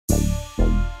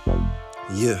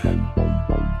Yeah.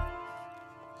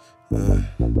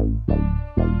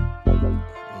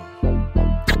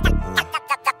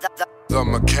 The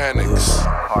Mekanix.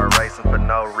 Hard racing for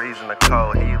no reason, a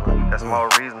cold healing. That's more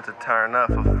reason to turn up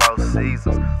for 4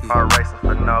 seasons. Hard racing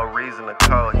for no reason, a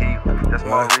cold healing. That's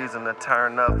more reason to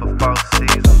turn up for 4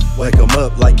 seasons. Wake 'em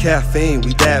up like caffeine,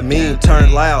 we that mean.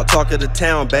 Turn loud, talk of the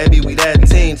town, baby, we that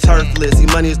team. Turfless, see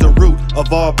money is the root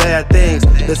of all bad things.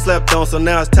 Been slept on, so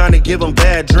now it's time to give them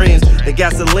bad dreams. The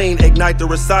gasoline, ignite the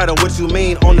recital, what you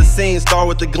mean? On the scene, start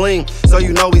with the gleam, so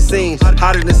you know we seen.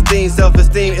 Hotter than steam,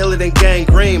 self-esteem, iller than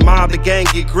gangrene. Mob the gang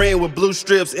get green with blue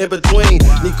strips in between.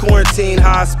 Need quarantine,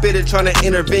 how I spit it, trying to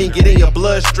intervene. Get in your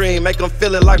bloodstream, make them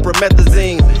feel it like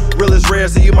promethazine. Real is rare,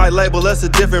 so you might label us a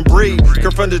different breed.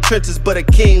 Come from the trenches, but a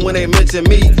king when they mention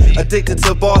me. Addicted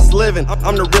to boss living,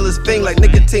 I'm the realest thing. Like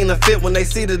nicotine to fit when they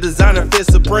see the designer fit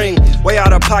supreme. Way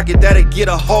out of pocket, that'll get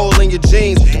a hole in your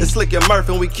jeans. It's Slick and Murph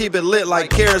and we keep it lit like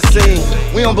kerosene.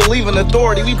 We don't believe in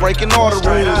authority, we breaking all the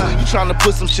rules. You trying to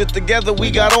put some shit together, we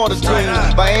got all the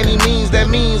tools. By any means, that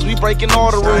means we breaking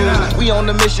all the rules. We on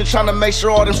the mission trying to make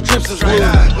sure all them strips is blue.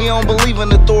 We don't believe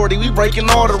in authority, we breaking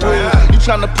all the rules. You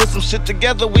trying to put some shit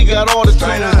together, we got all the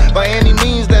tools. By any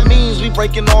means, that means we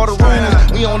breaking all the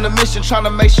rules. We on the mission trying to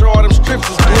make sure all them strips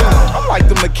is blue. I'm like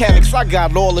the Mekanix, I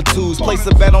got all the tools. Place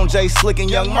a bet on Jay Slick and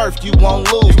Young Murph, you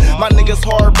won't lose. My niggas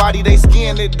hard body, they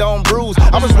skin, it don't bruise.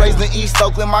 I was raised in East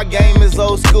Oakland, my game is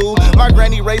old school. My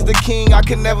granny raised a king, I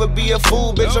could never be a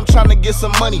fool. Bitch, I'm trying to get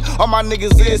some money, all my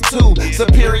niggas is too.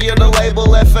 Superior to label,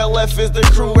 FLF is the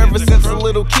crew. Ever since a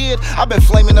little kid, I've been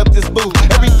flaming up this booth.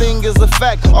 Everything is a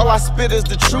fact, all I spit is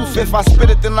the truth. If I spit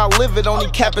it, then I live it, only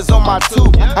cap is on my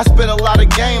tooth. I spit a lot of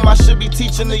game, I should be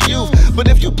teaching the youth. But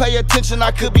if you pay attention,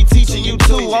 I could be teaching you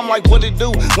too. I'm like, what it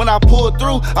do? When I pull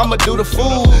through, I'ma do the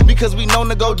fool. Because we known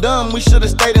to go dumb, we should've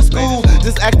stayed in school.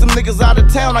 Just ask them niggas out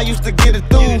of town, I used to get it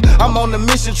through. I'm on the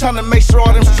mission trying to make sure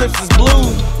all them strips is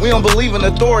blue. We don't believe in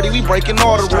authority, we breaking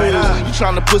all the rules. You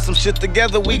trying to put some shit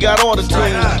together, we got all the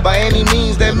tools. By any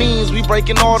means, that means we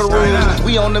breaking all the rules.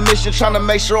 We on the mission trying to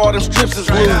make sure all them strips is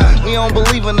blue. We don't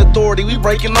believe in authority, we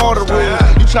breaking all the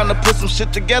rules. You trying to put some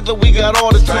shit together, we got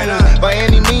all the tools. By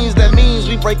any means, that means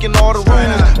we breaking all the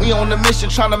rules. We on the mission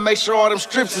trying to make sure all them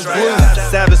strips is blue.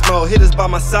 Savage mode, hitters by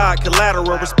my side,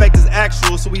 collateral. Respect is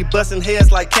actual, so we busting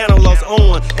heads like cantaloupes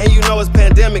on. And you know it's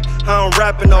pandemic, how I'm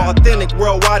rapping all authentic.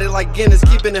 Worldwide, it like Guinness,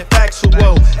 keeping it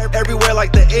factual. Everywhere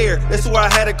like the air, that's where I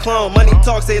had a clone. Money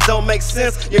talk, say it don't make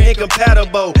sense, you're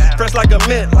incompatible. Fresh like a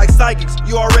mint, like psychics,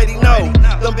 you already know.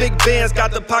 Them big bands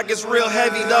got the pockets real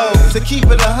heavy though. To keep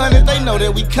it 100, they know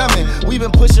that we coming. We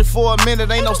been pushing for a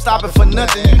minute, ain't no stopping for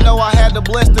nothing. You know I had the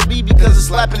blessed to be because it's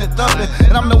slapping and thumping.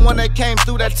 And I'm the one that came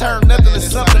through that turned nothing to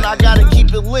something. I gotta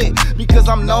keep it lit because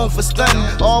I'm known for stunting.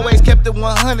 Always kept it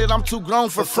 100, I'm too grown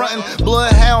for fronting.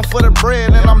 Bloodhound for the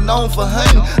bread and I'm known for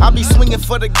hunting. I be swinging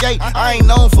for the gate, I ain't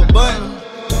known for bunting.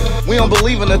 We don't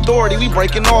believe in authority, we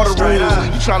breaking all the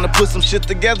rules. You trying to put some shit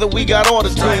together, we got all the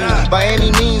tools. By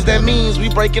any means, that means we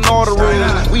breaking all the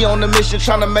rules. We on the mission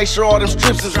trying to make sure all them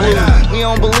strips is blue. We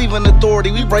don't believe in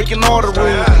authority, we breaking all the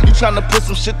rules. You trying to put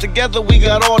some shit together, we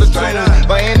got all the tools.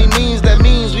 By any means, that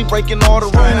means we breaking all the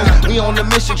rules. We on the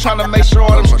mission trying to make sure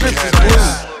all them strips is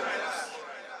blue.